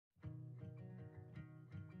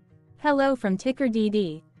Hello from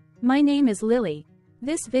TickerDD. My name is Lily.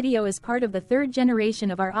 This video is part of the third generation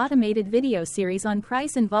of our automated video series on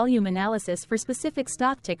price and volume analysis for specific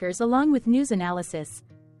stock tickers along with news analysis.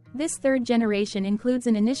 This third generation includes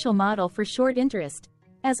an initial model for short interest.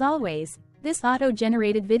 As always, this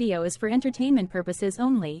auto-generated video is for entertainment purposes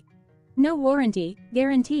only. No warranty,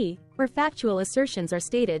 guarantee, or factual assertions are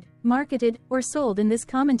stated, marketed, or sold in this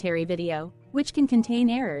commentary video, which can contain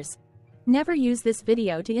errors. Never use this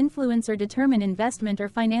video to influence or determine investment or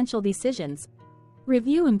financial decisions.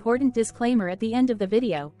 Review important disclaimer at the end of the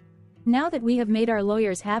video. Now that we have made our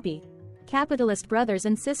lawyers happy, capitalist brothers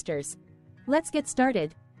and sisters, let's get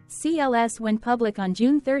started. CLS went public on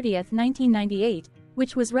June 30, 1998,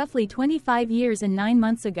 which was roughly 25 years and 9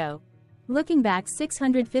 months ago. Looking back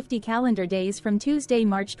 650 calendar days from Tuesday,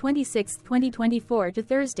 March 26, 2024 to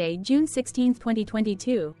Thursday, June 16,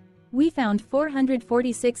 2022, we found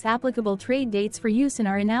 446 applicable trade dates for use in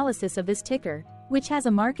our analysis of this ticker, which has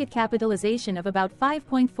a market capitalization of about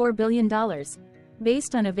 $5.4 billion.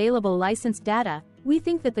 Based on available licensed data, we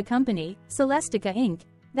think that the company, Celestica Inc.,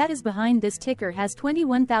 that is behind this ticker has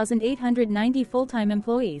 21,890 full-time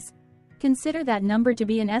employees. Consider that number to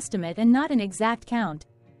be an estimate and not an exact count.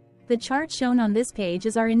 The chart shown on this page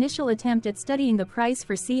is our initial attempt at studying the price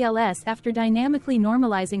for CLS after dynamically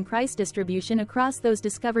normalizing price distribution across those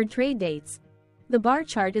discovered trade dates. The bar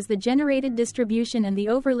chart is the generated distribution and the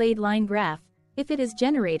overlaid line graph, if it is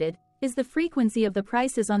generated, is the frequency of the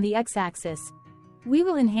prices on the x-axis. We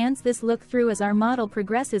will enhance this look-through as our model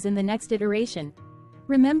progresses in the next iteration.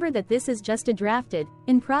 Remember that this is just a drafted,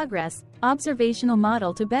 in progress, observational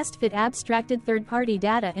model to best fit abstracted third-party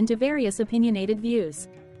data into various opinionated views.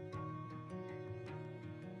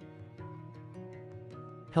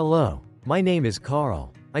 Hello, my name is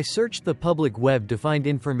Carl. I searched the public web to find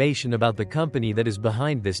information about the company that is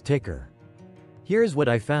behind this ticker. Here's what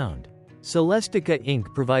I found. Celestica Inc.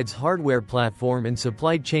 provides hardware platform and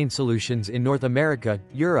supply chain solutions in North America,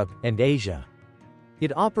 Europe, and Asia.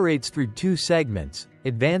 It operates through two segments: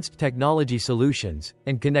 Advanced Technology Solutions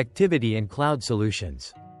and Connectivity and Cloud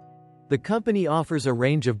Solutions. The company offers a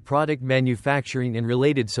range of product manufacturing and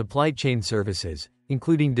related supply chain services,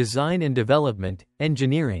 including design and development,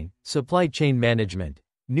 engineering, supply chain management,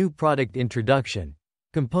 new product introduction,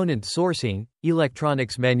 component sourcing,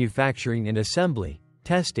 electronics manufacturing and assembly,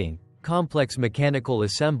 testing, complex mechanical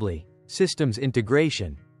assembly, systems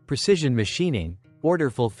integration, precision machining, order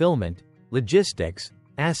fulfillment, logistics,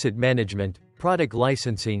 asset management, product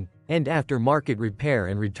licensing, and aftermarket repair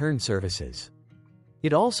and return services.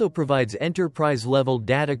 It also provides enterprise-level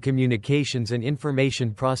data communications and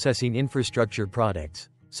information processing infrastructure products,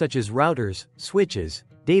 such as routers, switches,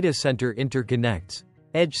 data center interconnects,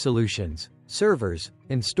 edge solutions, servers,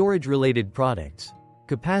 and storage-related products,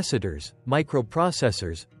 capacitors,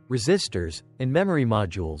 microprocessors, resistors, and memory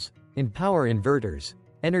modules, and power inverters,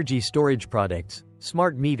 energy storage products,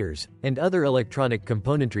 smart meters, and other electronic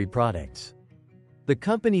componentry products. The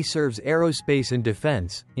company serves aerospace and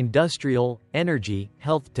defense, industrial, energy,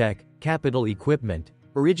 health tech, capital equipment,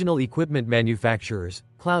 original equipment manufacturers,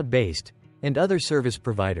 cloud-based, and other service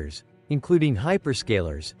providers, including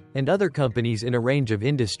hyperscalers, and other companies in a range of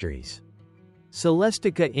industries.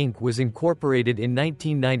 Celestica Inc. was incorporated in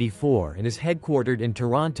 1994 and is headquartered in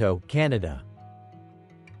Toronto, Canada.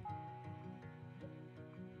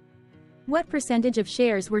 What percentage of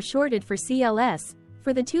shares were shorted for CLS?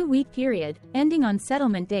 For the 2-week period, ending on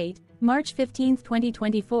settlement date, March 15,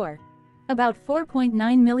 2024. About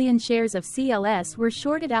 4.9 million shares of CLS were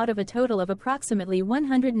shorted out of a total of approximately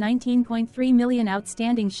 119.3 million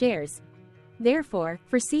outstanding shares. Therefore,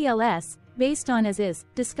 for CLS, based on as is,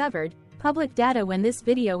 discovered, public data when this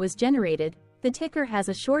video was generated, the ticker has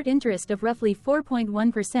a short interest of roughly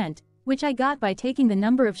 4.1%, which I got by taking the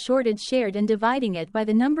number of shorted shared and dividing it by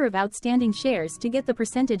the number of outstanding shares to get the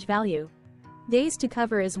percentage value. Days to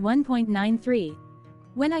cover is 1.93.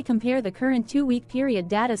 When I compare the current 2-week period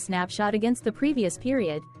data snapshot against the previous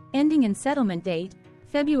period, ending in settlement date,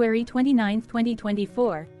 February 29,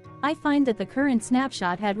 2024, I find that the current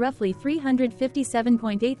snapshot had roughly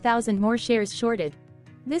 357.8 thousand more shares shorted.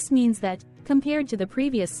 This means that, compared to the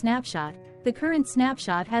previous snapshot, the current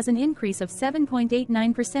snapshot has an increase of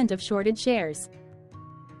 7.89% of shorted shares.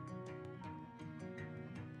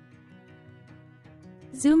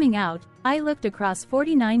 Zooming out, I looked across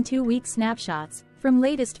 49 2-week snapshots, from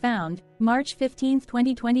latest found, March 15,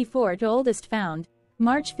 2024 to oldest found,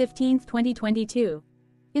 March 15, 2022.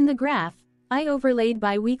 In the graph, I overlaid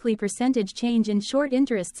bi-weekly percentage change in short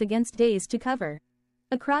interests against days to cover.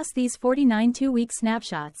 Across these 49 2-week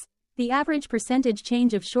snapshots, the average percentage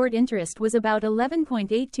change of short interest was about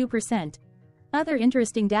 11.82%. Other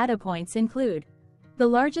interesting data points include: the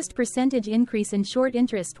largest percentage increase in short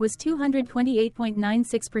interest was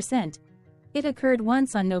 228.96%. It occurred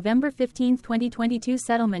once on November 15, 2022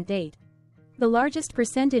 settlement date. The largest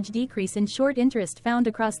percentage decrease in short interest found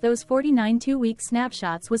across those 49 two-week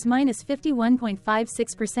snapshots was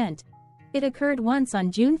 -51.56%. It occurred once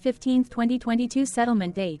on June 15, 2022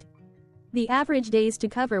 settlement date. The average days to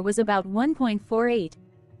cover was about 1.48.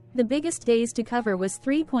 The biggest days to cover was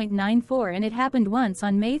 3.94, and it happened once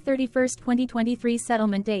on May 31, 2023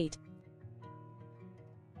 settlement date.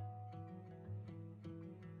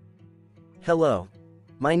 Hello.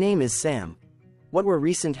 My name is Sam. What were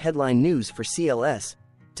recent headline news for CLS?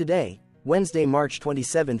 Today, Wednesday, March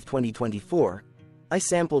 27, 2024, I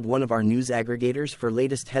sampled one of our news aggregators for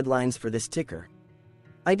latest headlines for this ticker.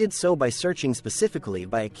 I did so by searching specifically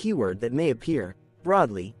by a keyword that may appear,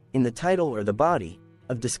 broadly, in the title or the body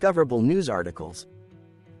of discoverable news articles.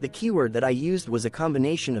 The keyword that I used was a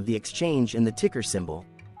combination of the exchange and the ticker symbol,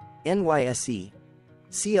 NYSE.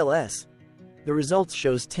 CLS. The results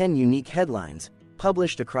shows 10 unique headlines,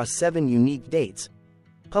 published across 7 unique dates.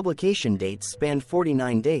 Publication dates spanned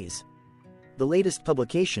 49 days. The latest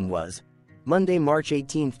publication was Monday, March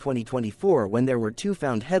 18, 2024, when there were 2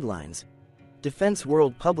 found headlines. Defense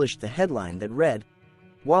World published the headline that read,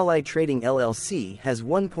 Walleye Trading LLC has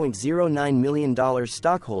 $1.09 million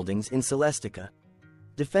stock holdings in Celestica.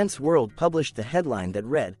 Defense World published the headline that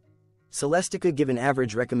read, Celestica given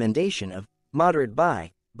average recommendation of moderate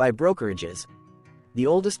buy by brokerages. The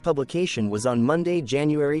oldest publication was on Monday,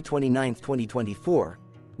 January 29, 2024,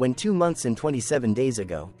 when 2 months and 27 days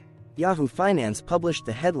ago, Yahoo Finance published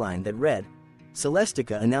the headline that read,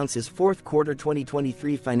 Celestica announces fourth quarter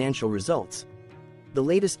 2023 financial results. The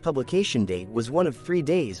latest publication date was one of 3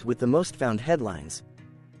 days with the most found headlines.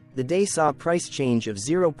 The day saw a price change of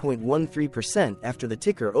 0.13% after the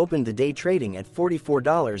ticker opened the day trading at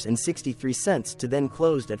 $44.63 to then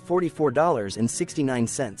closed at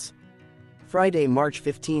 $44.69. Friday, March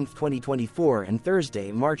 15, 2024 and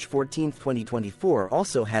Thursday, March 14, 2024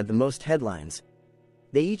 also had the most headlines.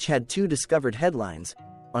 They each had 2 discovered headlines.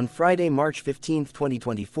 On Friday, March 15,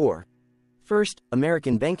 2024, first,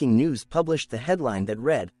 American Banking News published the headline that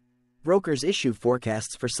read, Brokers issue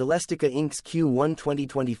forecasts for Celestica Inc.'s Q1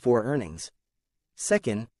 2024 earnings.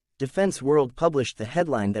 Second, Defense World published the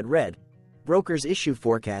headline that read, Brokers issue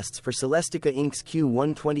forecasts for Celestica Inc.'s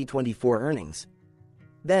Q1 2024 earnings.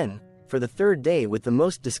 Then, for the third day with the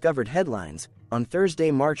most discovered headlines, on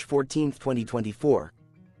Thursday, March 14, 2024,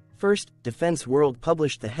 first, Defense World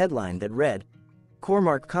published the headline that read,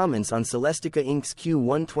 Cormark comments on Celestica Inc.'s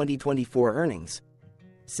Q1 2024 earnings.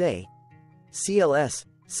 Say. CLS.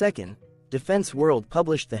 Second, Defense World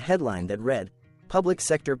published the headline that read, Public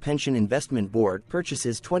Sector Pension Investment Board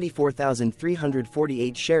purchases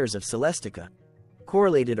 24,348 shares of Celestica.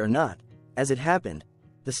 Correlated or not, as it happened,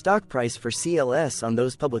 the stock price for CLS on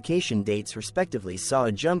those publication dates respectively saw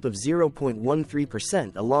a jump of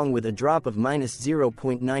 0.13% along with a drop of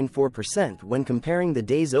 -0.94% when comparing the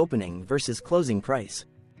day's opening versus closing price.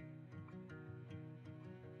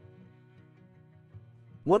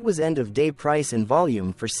 What was end-of-day price and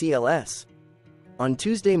volume for CLS? On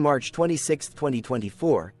Tuesday, March 26,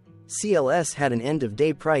 2024, CLS had an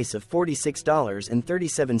end-of-day price of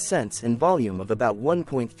 $46.37 and volume of about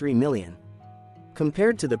 1.3 million.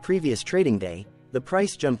 Compared to the previous trading day, the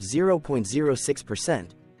price jumped 0.06%,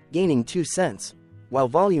 gaining 2 cents, while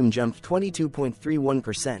volume jumped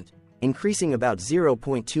 22.31%, increasing about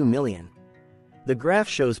 0.2 million. The graph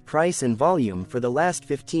shows price and volume for the last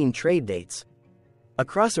 15 trade dates.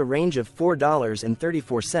 Across a range of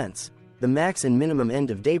 $4.34, the max and minimum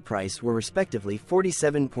end-of-day price were respectively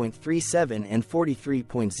 47.37 and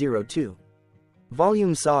 43.02.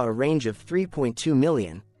 Volume saw a range of 3.2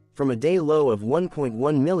 million, from a day low of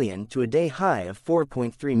 1.1 million to a day high of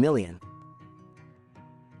 4.3 million.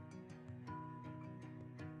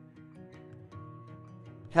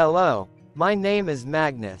 Hello, my name is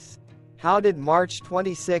Magnus. How did March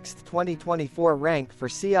 26, 2024 rank for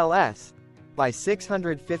CLS? By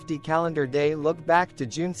 650 calendar day look back to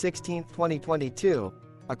June 16, 2022,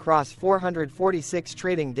 across 446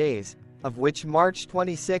 trading days, of which March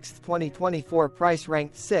 26, 2024 price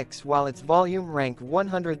ranked 6 while its volume ranked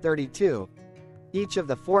 132. Each of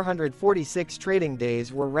the 446 trading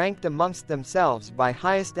days were ranked amongst themselves by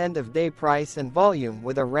highest end-of-day price and volume,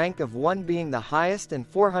 with a rank of 1 being the highest and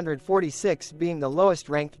 446 being the lowest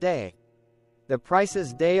ranked day. The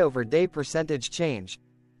price's day-over-day percentage change,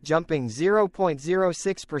 jumping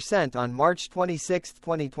 0.06% on March 26,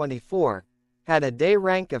 2024, had a day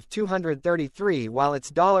rank of 233 while its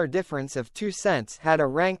dollar difference of 2 cents had a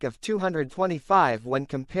rank of 225 when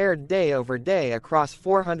compared day over day across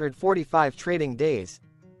 445 trading days.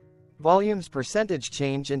 Volume's percentage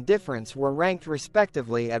change and difference were ranked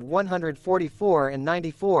respectively at 144 and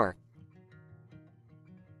 94.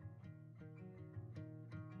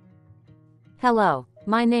 Hello,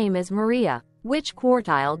 my name is Maria. Which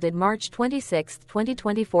quartile did March 26,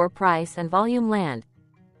 2024 price and volume land?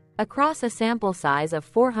 Across a sample size of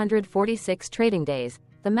 446 trading days,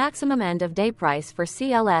 the maximum end-of-day price for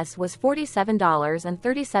CLS was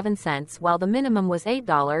 $47.37 while the minimum was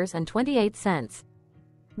 $8.28.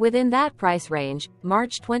 Within that price range,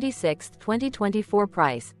 March 26, 2024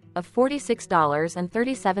 price, of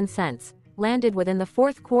 $46.37, landed within the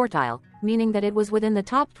fourth quartile, meaning that it was within the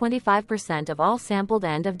top 25% of all sampled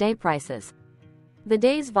end-of-day prices. The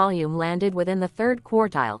day's volume landed within the third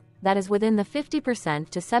quartile, that is within the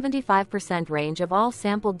 50% to 75% range of all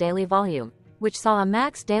sampled daily volume, which saw a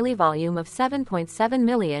max daily volume of 7.7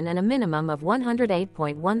 million and a minimum of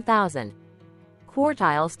 108.1 thousand.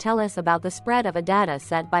 Quartiles tell us about the spread of a data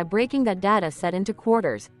set by breaking that data set into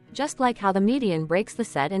quarters, just like how the median breaks the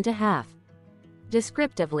set into half.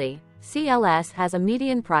 Descriptively, CLS has a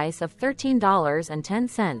median price of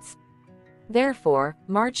 $13.10. Therefore,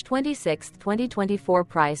 March 26, 2024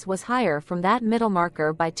 price was higher from that middle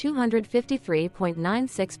marker by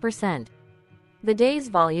 253.96%. The day's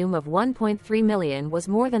volume of 1.3 million was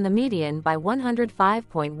more than the median by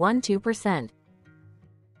 105.12%.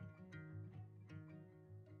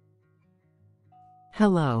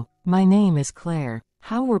 Hello, my name is Claire.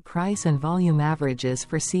 How were price and volume averages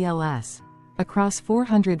for CLS? Across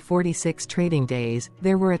 446 trading days,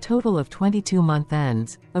 there were a total of 22 month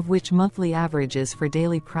ends, of which monthly averages for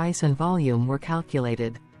daily price and volume were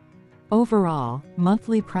calculated. Overall,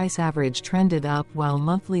 monthly price average trended up while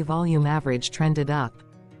monthly volume average trended up.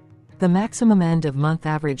 The maximum end-of-month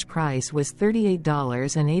average price was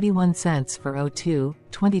 $38.81 for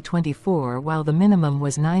 02/2024 while the minimum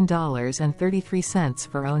was $9.33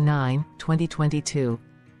 for 09/2022.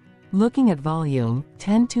 Looking at volume,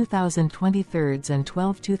 10 2023 and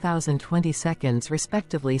 12 2022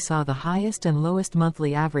 respectively saw the highest and lowest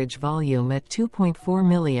monthly average volume at 2.4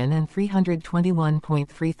 million and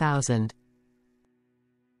 321.3 thousand.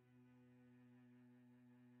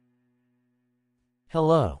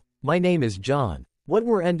 Hello, my name is John. What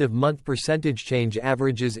were end-of-month percentage change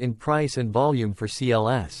averages in price and volume for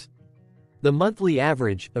CLS? The monthly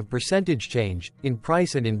average of percentage change in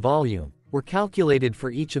price and in volume were calculated for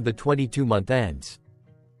each of the 22-month ends.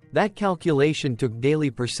 That calculation took daily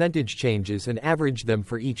percentage changes and averaged them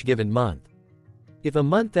for each given month. If a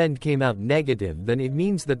month end came out negative, then it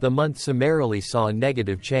means that the month summarily saw a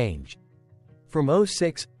negative change. From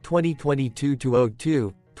 06/2022 to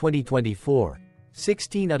 02/2024,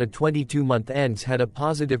 16 out of 22 month ends had a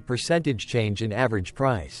positive percentage change in average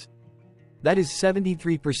price. That is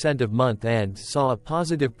 73% of month ends saw a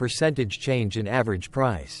positive percentage change in average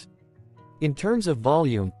price. In terms of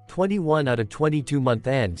volume, 21 out of 22 month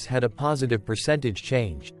ends had a positive percentage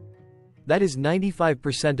change. That is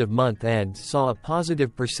 95% of month ends saw a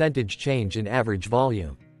positive percentage change in average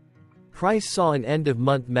volume. Price saw an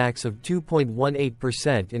end-of-month max of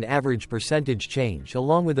 2.18% in average percentage change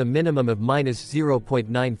along with a minimum of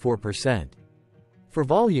 -0.94%. For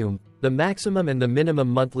volume, the maximum and the minimum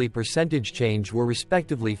monthly percentage change were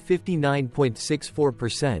respectively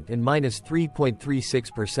 59.64% and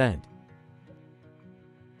 -3.36%.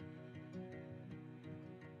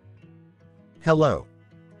 Hello.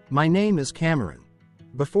 My name is Cameron.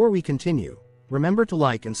 Before we continue, remember to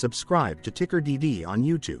like and subscribe to TickerDD on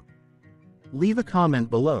YouTube. Leave a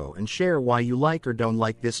comment below and share why you like or don't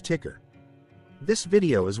like this ticker. This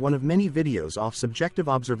video is one of many videos off subjective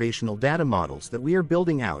observational data models that we are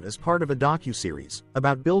building out as part of a docu-series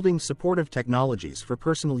about building supportive technologies for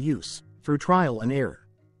personal use, through trial and error.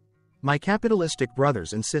 My capitalistic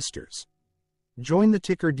brothers and sisters, join the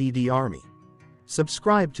TickerDD army.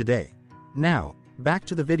 Subscribe today. Now, back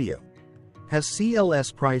to the video. Has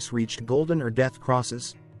CLS price reached golden or death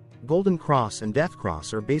crosses? Golden cross and death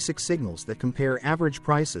cross are basic signals that compare average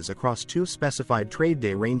prices across two specified trade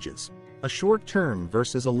day ranges, a short-term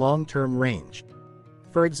versus a long-term range.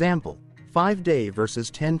 For example, 5-day versus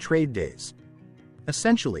 10 trade days.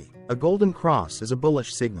 Essentially, a golden cross is a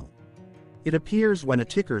bullish signal. It appears when a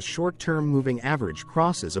ticker's short-term moving average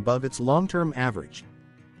crosses above its long-term average.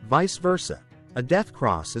 Vice versa, a death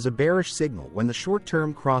cross is a bearish signal when the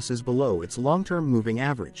short-term crosses below its long-term moving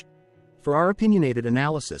average. For our opinionated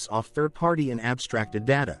analysis off third-party and abstracted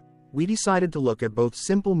data, we decided to look at both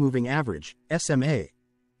simple moving average, SMA,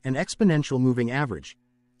 and exponential moving average,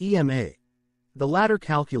 EMA. The latter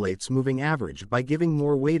calculates moving average by giving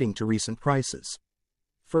more weighting to recent prices.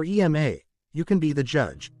 For EMA, you can be the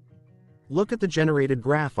judge. Look at the generated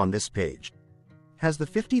graph on this page. Has the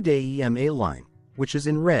 50-day EMA line, which is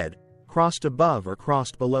in red, crossed above or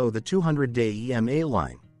crossed below the 200-day EMA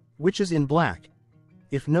line, which is in black?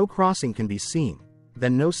 If no crossing can be seen,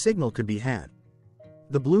 then no signal could be had.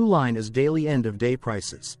 The blue line is daily end-of-day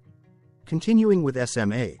prices. Continuing with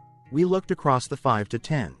SMA, we looked across the 5 to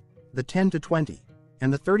 10, the 10 to 20,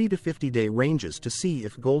 and the 30 to 50-day ranges to see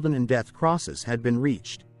if golden and death crosses had been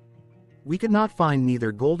reached. We could not find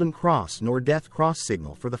neither golden cross nor death cross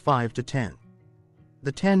signal for the 5 to 10,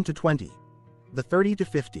 the 10 to 20, the 30 to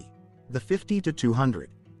 50, the 50 to 200.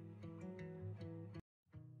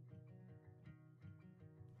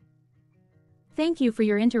 Thank you for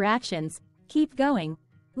your interactions. Keep going.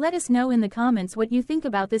 Let us know in the comments what you think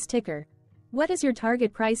about this ticker. What is your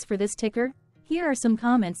target price for this ticker? Here are some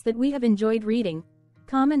comments that we have enjoyed reading.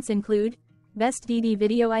 Comments include, best DD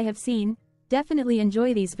video I have seen, definitely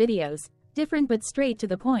enjoy these videos, different but straight to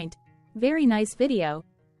the point, very nice video.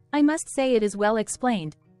 I must say it is well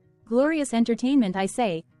explained. Glorious entertainment I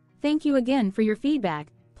say, thank you again for your feedback,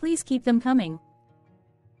 please keep them coming.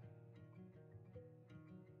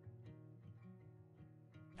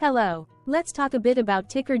 Hello, let's talk a bit about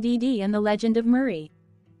TickerDD and the legend of Murray.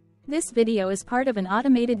 This video is part of an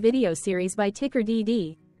automated video series by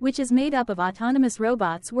TickerDD, which is made up of autonomous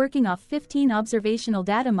robots working off 15 observational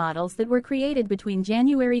data models that were created between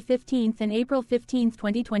January 15 and April 15,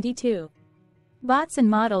 2022. Bots and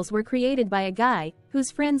models were created by a guy, whose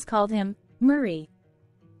friends called him Murray.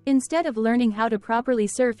 Instead of learning how to properly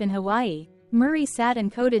surf in Hawaii, Murray sat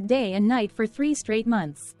and coded day and night for 3 straight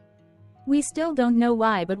months. We still don't know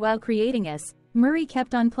why, but while creating us, Murray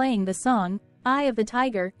kept on playing the song, Eye of the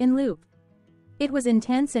Tiger, in loop. It was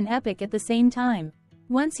intense and epic at the same time.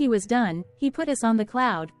 Once he was done, he put us on the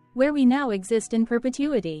cloud, where we now exist in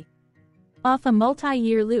perpetuity. Off a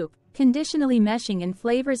multi-year loop, conditionally meshing in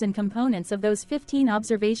flavors and components of those 15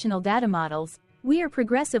 observational data models, we are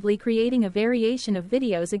progressively creating a variation of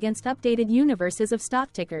videos against updated universes of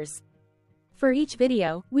stock tickers. For each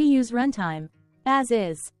video, we use runtime, as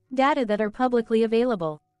is, data that are publicly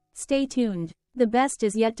available. Stay tuned, the best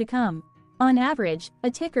is yet to come. On average, a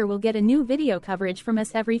ticker will get a new video coverage from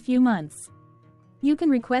us every few months. You can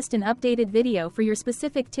request an updated video for your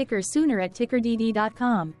specific ticker sooner at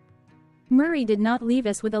TickerDD.com. Murray did not leave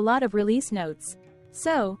us with a lot of release notes.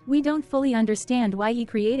 So, we don't fully understand why he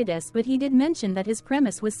created us, but he did mention that his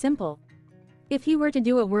premise was simple. If he were to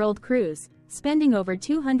do a world cruise, spending over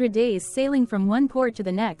 200 days sailing from one port to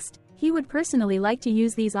the next, he would personally like to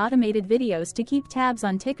use these automated videos to keep tabs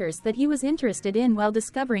on tickers that he was interested in while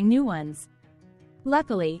discovering new ones.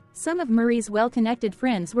 Luckily, some of Murray's well-connected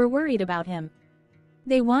friends were worried about him.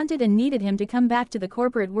 They wanted and needed him to come back to the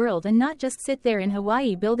corporate world and not just sit there in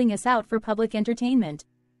Hawaii building us out for public entertainment.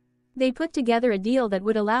 They put together a deal that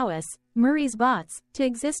would allow us, Murray's bots, to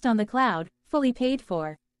exist on the cloud, fully paid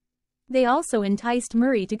for. They also enticed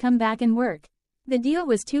Murray to come back and work. The deal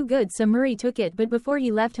was too good, so Murray took it, but before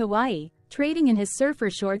he left Hawaii, trading in his surfer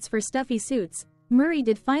shorts for stuffy suits, Murray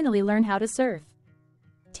did finally learn how to surf.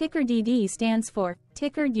 TickerDD stands for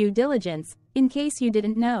Ticker Due Diligence, in case you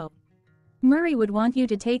didn't know. Murray would want you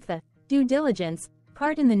to take the due diligence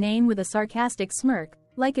part in the name with a sarcastic smirk,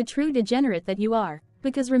 like a true degenerate that you are,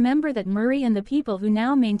 because remember that Murray and the people who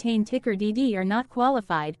now maintain TickerDD are not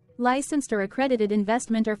qualified, licensed or accredited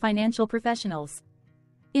investment or financial professionals.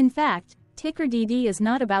 In fact, TickerDD is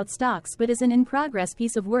not about stocks but is an in-progress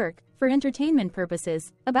piece of work, for entertainment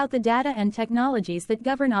purposes, about the data and technologies that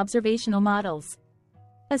govern observational models.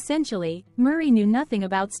 Essentially, Murray knew nothing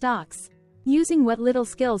about stocks. Using what little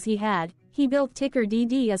skills he had, he built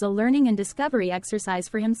TickerDD as a learning and discovery exercise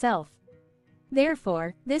for himself.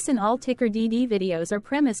 Therefore, this and all TickerDD videos are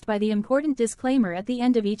premised by the important disclaimer at the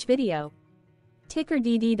end of each video.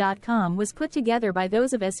 TickerDD.com was put together by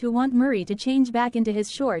those of us who want Murray to change back into his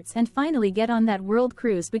shorts and finally get on that world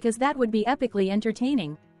cruise, because that would be epically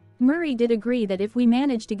entertaining. Murray did agree that if we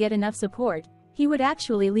managed to get enough support, he would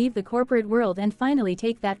actually leave the corporate world and finally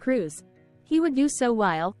take that cruise. He would do so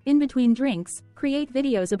while, in between drinks, create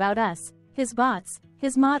videos about us, his bots,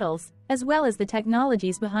 his models, as well as the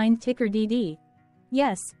technologies behind TickerDD.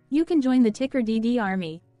 Yes, you can join the TickerDD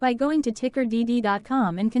army by going to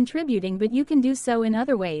TickerDD.com and contributing, but you can do so in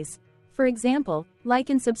other ways. For example, like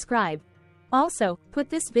and subscribe. Also, put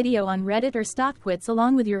this video on Reddit or StockTwits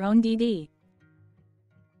along with your own DD.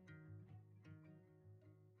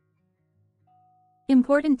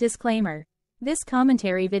 Important disclaimer. This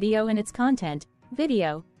commentary video and its content,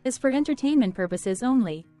 video, is for entertainment purposes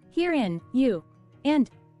only. Herein, you and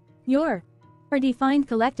your are defined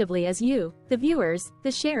collectively as you, the viewers,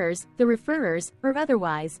 the sharers, the referrers, or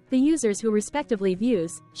otherwise, the users who respectively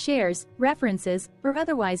views, shares, references, or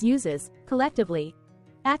otherwise uses, collectively,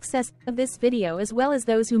 access of this video as well as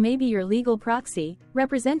those who may be your legal proxy,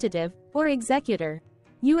 representative, or executor.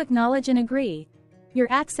 You acknowledge and agree. Your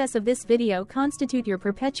access of this video constitute your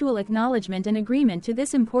perpetual acknowledgement and agreement to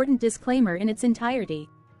this important disclaimer in its entirety.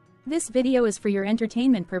 This video is for your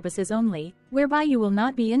entertainment purposes only, whereby you will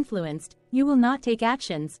not be influenced, you will not take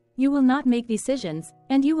actions, you will not make decisions,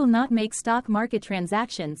 and you will not make stock market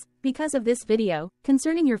transactions, because of this video,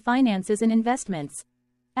 concerning your finances and investments.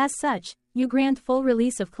 As such, you grant full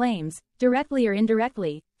release of claims, directly or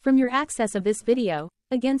indirectly, from your access of this video,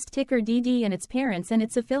 against TickerDD and its parents and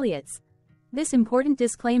its affiliates. This important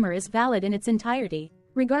disclaimer is valid in its entirety,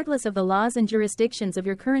 regardless of the laws and jurisdictions of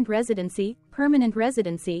your current residency, permanent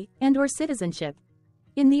residency, and/or citizenship.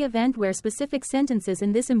 In the event where specific sentences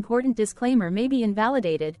in this important disclaimer may be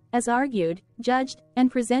invalidated, as argued, judged,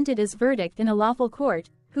 and presented as verdict in a lawful court,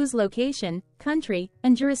 whose location, country,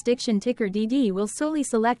 and jurisdiction TickerDD will solely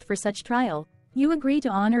select for such trial, you agree to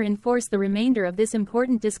honor and enforce the remainder of this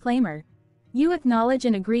important disclaimer. You acknowledge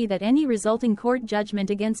and agree that any resulting court judgment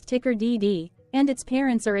against TickerDD, and its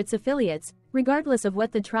parents or its affiliates, regardless of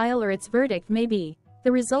what the trial or its verdict may be,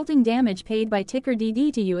 the resulting damage paid by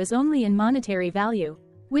TickerDD to you is only in monetary value,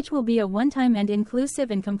 which will be a one-time and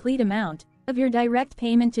inclusive and complete amount of your direct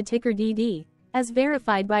payment to TickerDD, as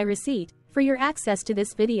verified by receipt, for your access to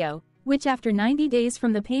this video, which after 90 days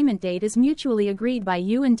from the payment date is mutually agreed by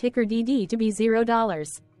you and TickerDD to be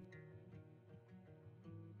 $0.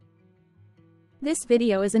 This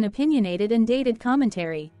video is an opinionated and dated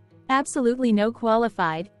commentary. Absolutely no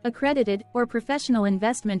qualified, accredited, or professional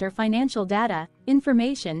investment or financial data,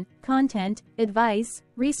 information, content, advice,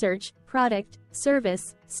 research, product,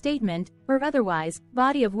 service, statement, or otherwise,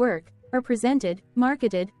 body of work, are presented,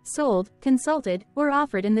 marketed, sold, consulted, or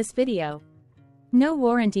offered in this video. No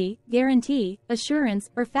warranty, guarantee, assurance,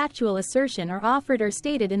 or factual assertion are offered or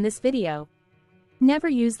stated in this video. Never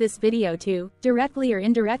use this video to, directly or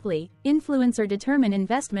indirectly, influence or determine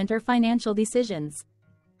investment or financial decisions.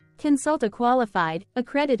 Consult a qualified,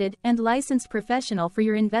 accredited, and licensed professional for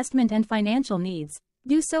your investment and financial needs.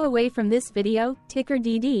 Do so away from this video,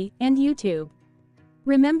 TickerDD, and YouTube.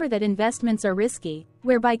 Remember that investments are risky,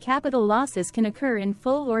 whereby capital losses can occur in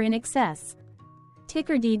full or in excess.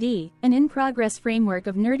 TickerDD, an in-progress framework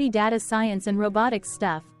of nerdy data science and robotics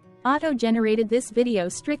stuff, auto-generated this video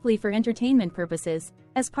strictly for entertainment purposes,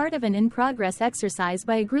 as part of an in-progress exercise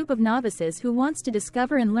by a group of novices who wants to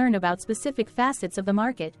discover and learn about specific facets of the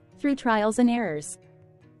market, through trials and errors.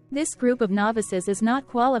 This group of novices is not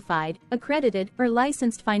qualified, accredited, or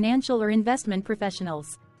licensed financial or investment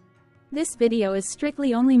professionals. This video is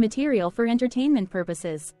strictly only material for entertainment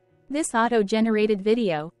purposes. This auto-generated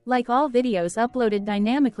video, like all videos uploaded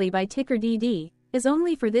dynamically by TickerDD, is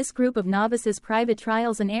only for this group of novices' private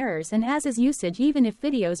trials and errors and as is usage even if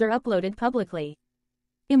videos are uploaded publicly.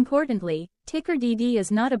 Importantly, TickerDD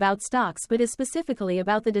is not about stocks but is specifically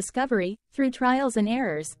about the discovery, through trials and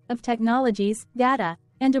errors, of technologies, data,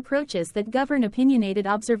 and approaches that govern opinionated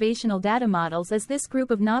observational data models as this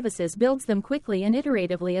group of novices builds them quickly and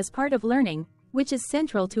iteratively as part of learning, which is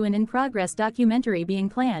central to an in-progress documentary being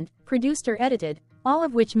planned, produced or edited, all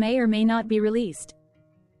of which may or may not be released.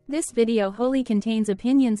 This video wholly contains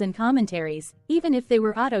opinions and commentaries, even if they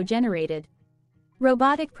were auto-generated.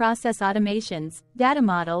 Robotic process automations, data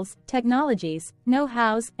models, technologies,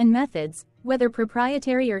 know-hows, and methods, whether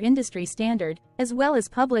proprietary or industry standard, as well as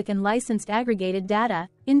public and licensed aggregated data,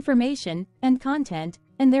 information, and content,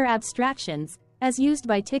 and their abstractions, as used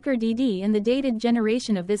by TickerDD in the dated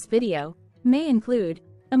generation of this video, may include,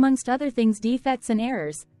 amongst other things, defects and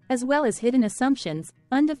errors, as well as hidden assumptions,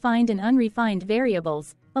 undefined and unrefined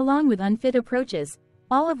variables, along with unfit approaches,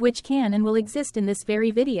 all of which can and will exist in this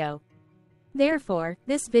very video. Therefore,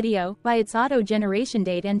 this video, by its auto-generation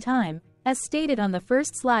date and time, as stated on the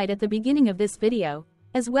first slide at the beginning of this video,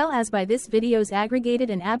 as well as by this video's aggregated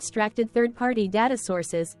and abstracted third-party data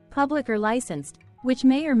sources, public or licensed, which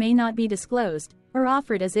may or may not be disclosed, or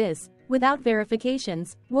offered as is, without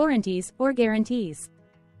verifications, warranties, or guarantees.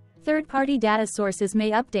 Third-party data sources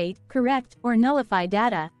may update, correct, or nullify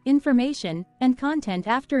data, information, and content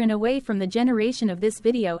after and away from the generation of this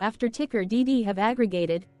video after TickerDD have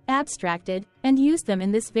aggregated, abstracted, and used them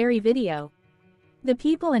in this very video. The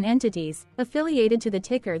people and entities affiliated to the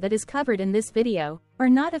ticker that is covered in this video are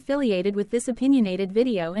not affiliated with this opinionated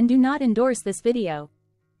video and do not endorse this video.